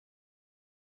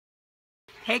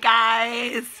Hey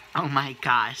guys! Oh my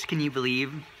gosh, can you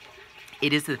believe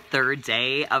it is the third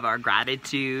day of our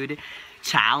gratitude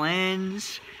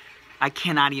challenge? I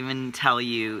cannot even tell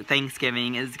you,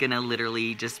 Thanksgiving is gonna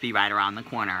literally just be right around the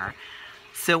corner.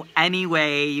 So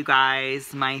anyway, you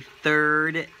guys, my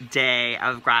third day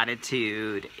of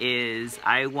gratitude is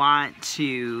I want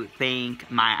to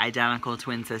thank my identical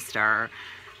twin sister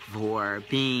for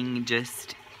being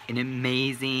just an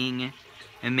amazing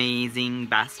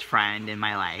best friend in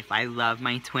my life. I love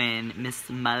my twin, Miss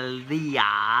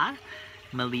Malia.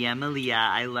 Malia,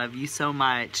 I love you so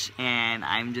much, and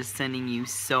I'm just sending you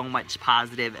so much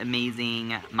positive,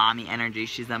 amazing mommy energy.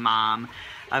 She's a mom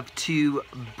of two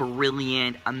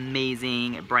brilliant,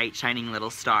 amazing, bright, shining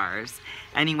little stars.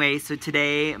 Anyway, so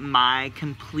today my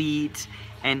complete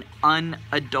and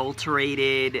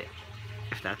unadulterated,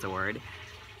 if that's a word,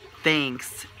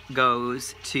 thanks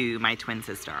goes to my twin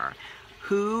sister.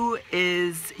 Who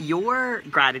is your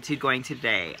gratitude going to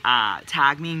today?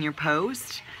 Tag me in your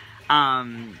post.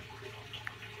 Do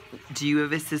you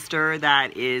have a sister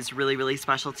that is really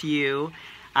special to you?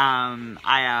 I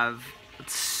have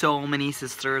so many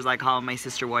sisters. I call them my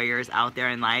sister warriors out there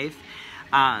in life.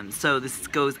 So this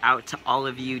goes out to all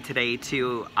of you today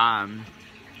too.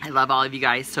 I love all of you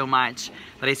guys so much,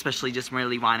 but I especially just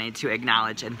really wanted to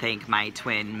acknowledge and thank my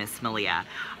twin, Miss Malia.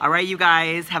 All right, you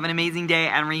guys, have an amazing day,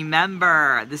 and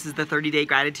remember, this is the 30-day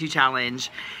gratitude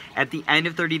challenge. At the end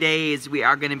of 30 days, we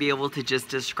are going to be able to just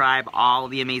describe all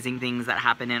the amazing things that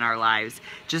happen in our lives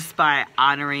just by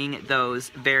honoring those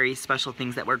very special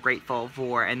things that we're grateful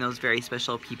for and those very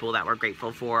special people that we're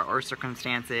grateful for, or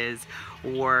circumstances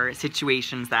or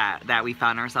situations that we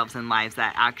found ourselves in lives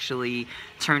that actually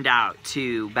turned out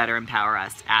to better empower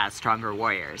us as stronger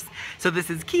warriors. So this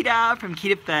is Kita from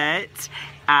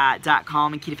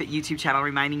Kitafit.com and Kitafit YouTube channel,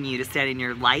 reminding you to stand in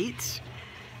your light,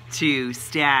 to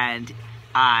stand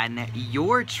on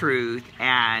your truth,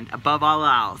 and above all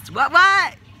else, what?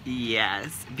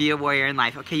 Yes, be a warrior in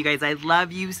life. Okay, you guys, I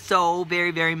love you so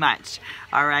very much.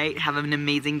 All right, have an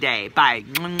amazing day. Bye.